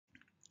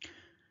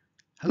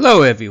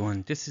Hello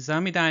everyone, this is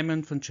Ami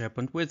Diamond from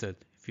SharePoint Wizard.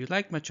 If you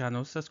like my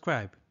channel,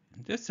 subscribe.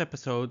 In this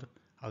episode,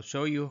 I'll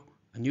show you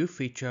a new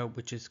feature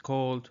which is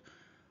called,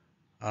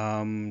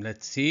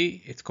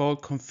 it's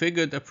called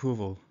configured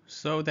approval.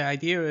 So the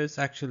idea is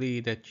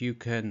actually that you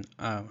can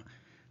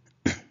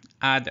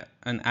add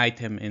an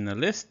item in a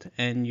list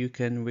and you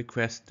can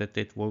request that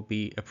it will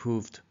be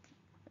approved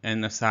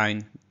and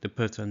assign the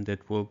person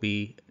that will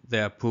be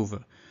the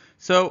approver.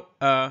 So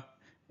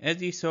as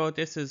you saw,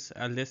 this is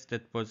a list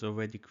that was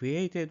already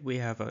created. We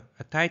have a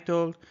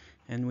title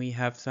and we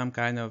have some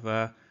kind of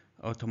a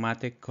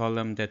automatic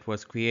column that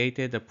was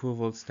created,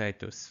 approval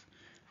status.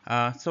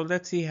 So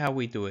let's see how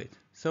we do it.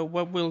 So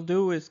what we'll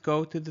do is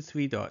go to the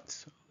three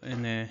dots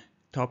in the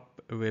top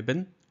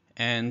ribbon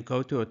and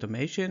go to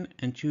automation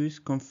and choose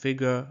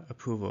configure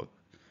approval.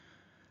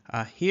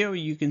 Here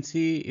you can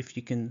see if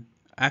you can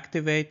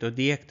activate or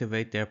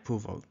deactivate the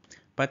approval.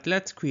 But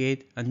let's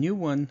create a new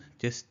one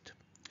just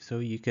so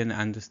you can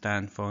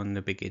understand from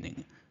the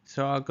beginning.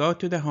 So I'll go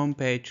to the home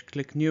page,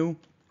 click new,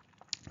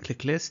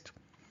 click list.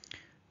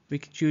 We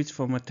can choose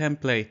from a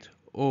template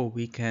or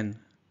we can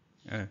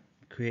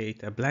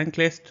create a blank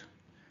list.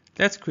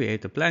 Let's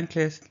create a blank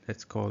list.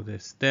 Let's call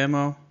this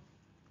demo.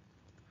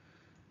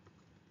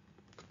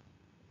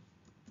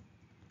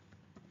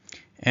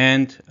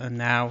 And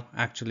now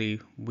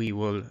actually we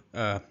will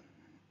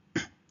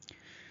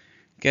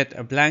get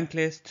a blank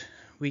list.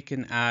 We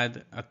can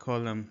add a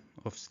column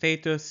of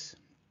status,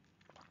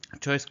 a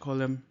choice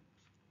column.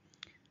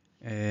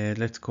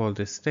 Let's call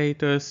this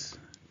status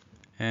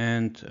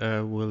and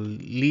we'll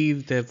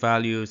leave the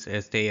values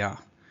as they are.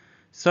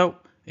 So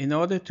in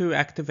order to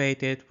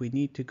activate it, we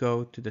need to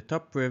go to the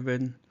top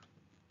ribbon,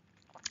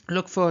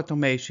 look for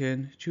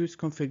automation, choose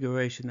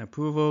configuration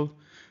approval.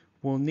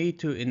 We'll need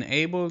to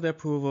enable the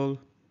approval,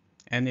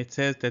 and it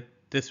says that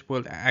this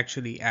will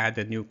actually add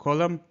a new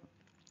column,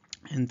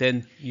 and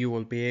then you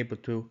will be able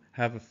to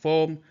have a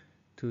form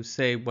to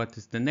say what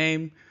is the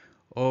name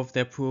of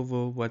the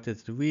approval, what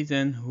is the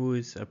reason, who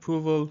is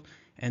approval,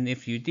 and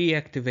if you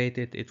deactivate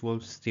it, it will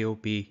still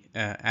be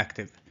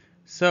active.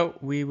 So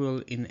we will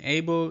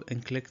enable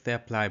and click the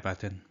apply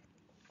button.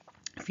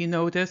 If you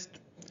noticed,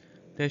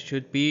 there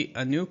should be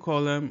a new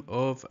column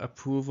of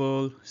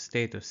approval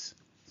status.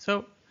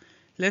 So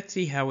let's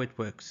see how it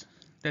works.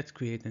 Let's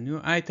create a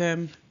new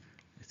item.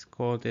 Let's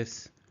call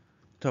this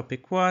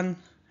topic 1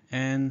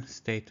 and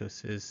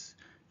status is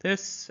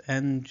this,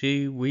 and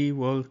we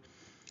will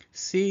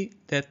see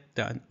that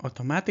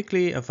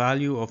automatically a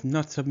value of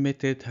not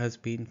submitted has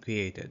been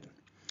created.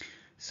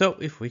 So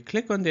if we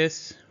click on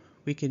this,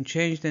 we can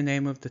change the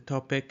name of the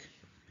topic.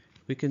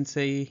 We can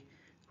say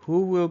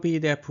who will be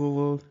the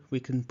approval.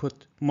 We can put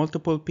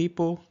multiple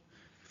people.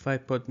 If I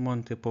put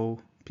multiple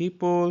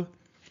people,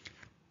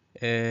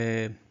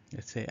 let's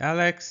say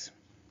Alex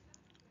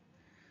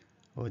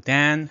or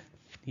Dan,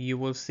 you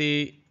will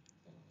see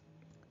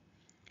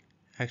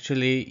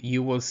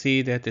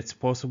that it's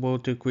possible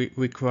to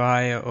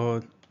require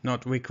or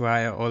not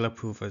require all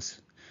approvers.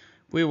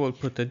 We will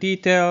put a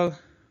detail,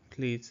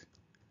 please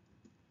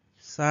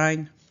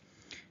sign,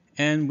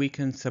 and we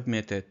can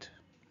submit it.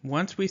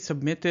 Once we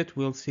submit it,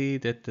 we'll see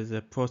that there's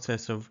a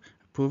process of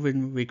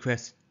approving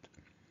request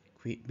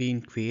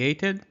being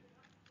created.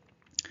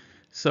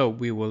 So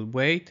we will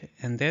wait,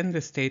 and then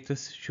the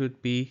status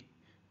should be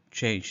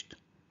changed.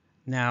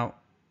 Now,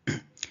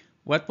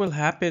 what will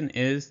happen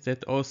is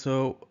that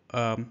also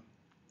in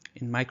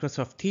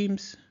Microsoft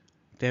Teams,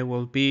 there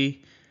will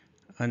be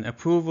an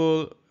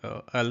approval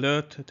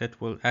alert that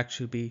will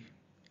actually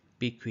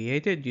be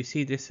created. You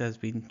see this has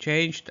been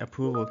changed,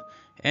 approval,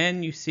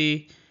 and you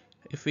see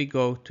if we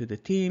go to the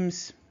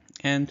Teams,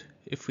 and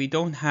if we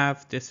don't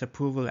have this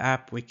approval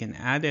app, we can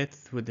add it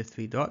through the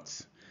three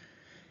dots.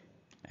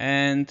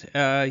 And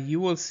you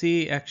will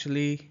see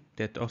actually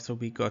that also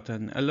we got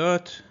an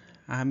alert.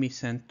 Ami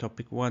sent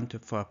topic 1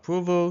 for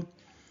approval.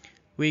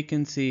 We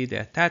can see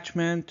the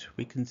attachment.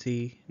 We can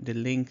see the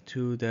link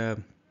to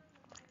the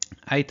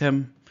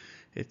item.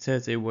 It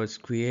says it was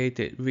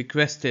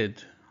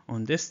requested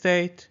on this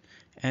date,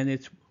 and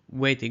it's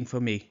waiting for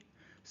me.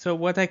 So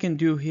what I can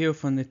do here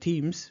from the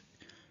Teams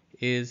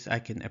is I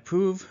can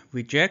approve,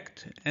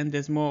 reject, and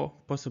there's more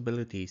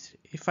possibilities.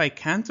 If I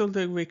cancel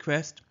the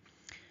request,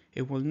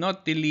 it will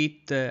not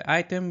delete the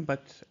item,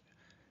 but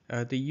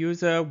the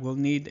user will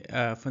need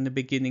from the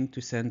beginning to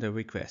send a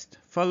request.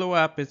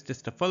 Follow-up is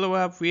just a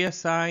follow-up.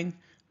 Reassign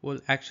will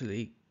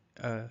actually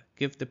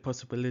give the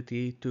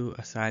possibility to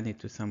assign it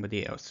to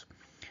somebody else.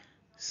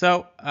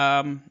 So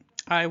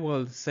I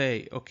will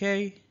say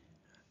OK,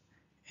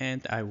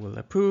 and I will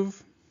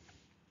approve.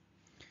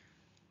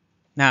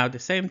 Now the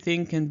same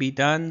thing can be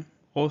done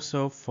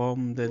also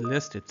from the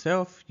list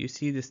itself. You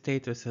see the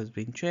status has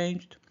been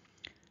changed.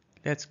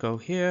 Let's go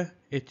here.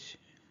 It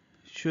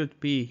should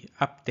be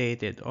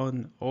updated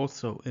on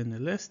also in the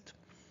list.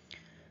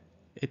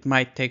 It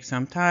might take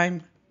some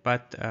time,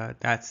 but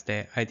that's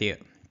the idea.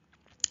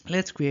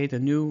 Let's create a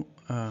new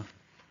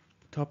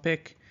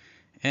topic,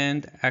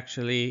 and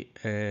actually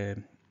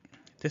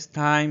this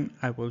time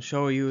I will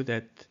show you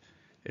that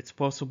it's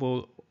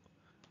possible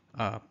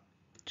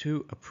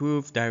to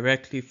approve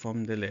directly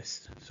from the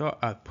list. So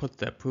I'll put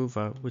the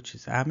approver, which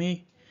is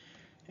Ami,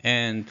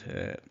 and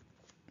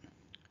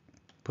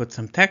put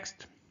some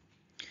text,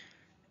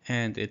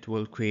 and it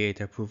will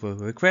create approval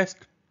request.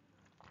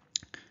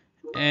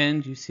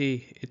 And you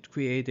see it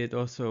created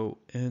also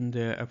in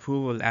the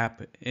approval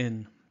app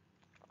in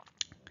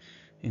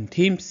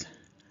Teams.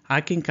 I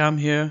can come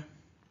here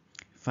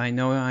if I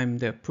know I'm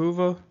the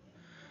approver,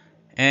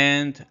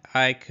 and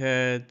I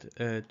could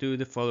do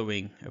the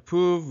following: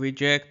 approve,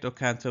 reject, or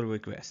cancel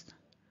request.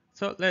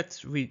 So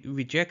let's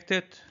reject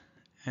it,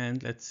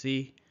 and let's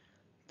see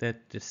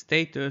that the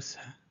status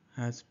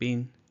has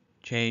been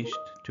changed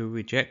to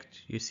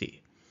reject. You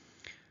see.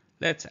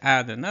 Let's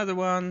add another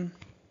one.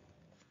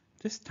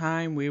 This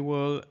time we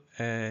will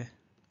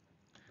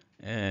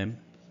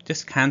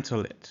just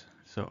cancel it.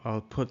 So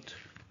I'll put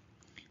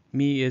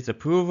me as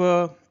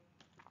approver,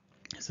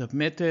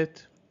 submit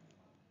it,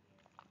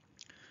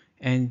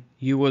 and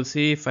you will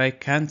see if I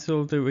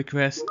cancel the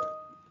request,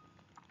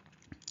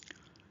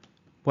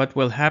 what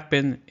will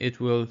happen, it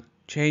will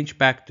change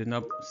back to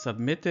not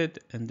submitted,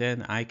 and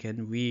then I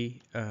can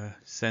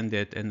send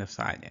it and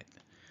assign it.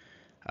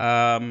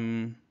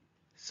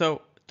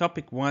 So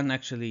topic 1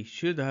 actually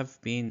should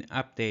have been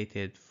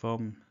updated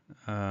from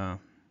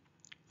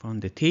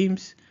the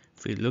teams.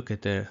 If we look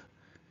at the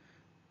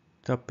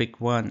topic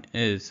 1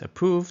 is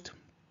approved.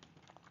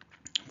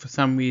 For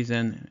some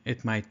reason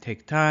it might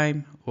take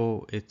time,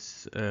 or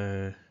it's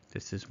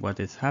this is what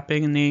is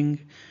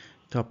happening.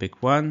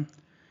 Topic 1.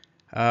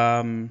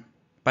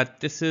 But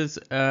this is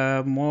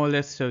more or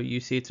less, so you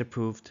see it's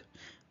approved.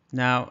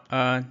 Now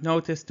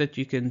notice that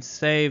you can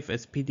save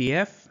as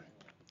PDF,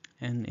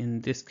 and in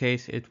this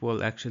case it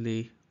will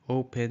actually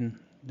open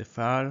the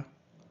file.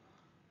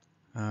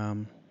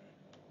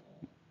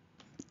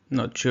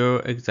 Not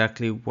sure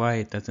exactly why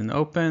it doesn't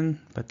open,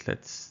 but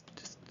let's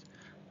just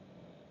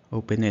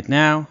open it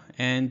now,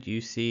 and you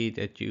see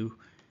that you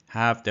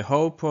have the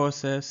whole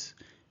process,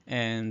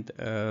 and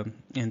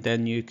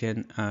then you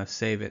can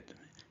save it.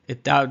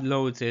 It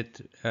downloads it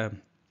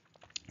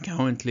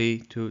currently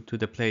to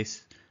the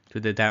place, to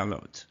the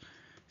downloads.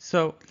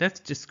 So let's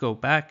just go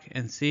back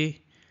and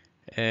see.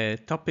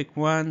 Topic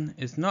 1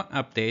 is not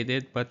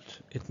updated, but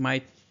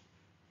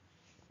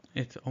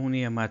it's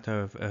only a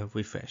matter of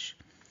refresh.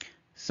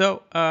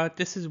 So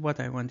this is what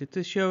I wanted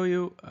to show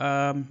you.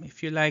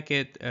 If you like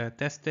it,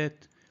 test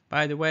it.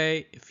 By the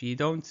way, if you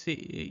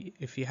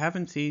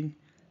haven't seen,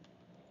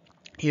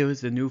 here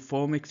is the new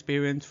form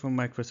experience from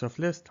Microsoft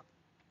List,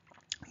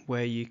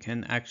 where you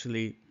can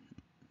actually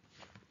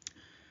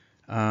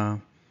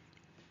share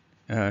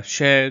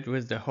it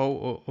with the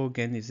whole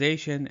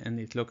organization, and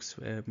it looks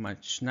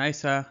much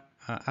nicer.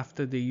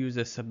 After the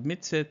user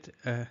submits it,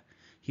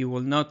 he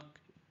will not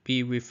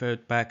be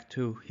referred back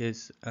to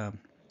his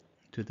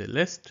to the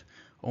list,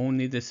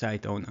 only the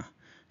site owner.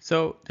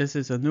 So this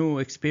is a new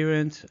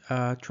experience.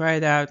 Try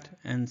it out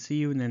and see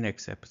you in the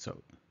next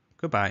episode.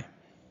 Goodbye.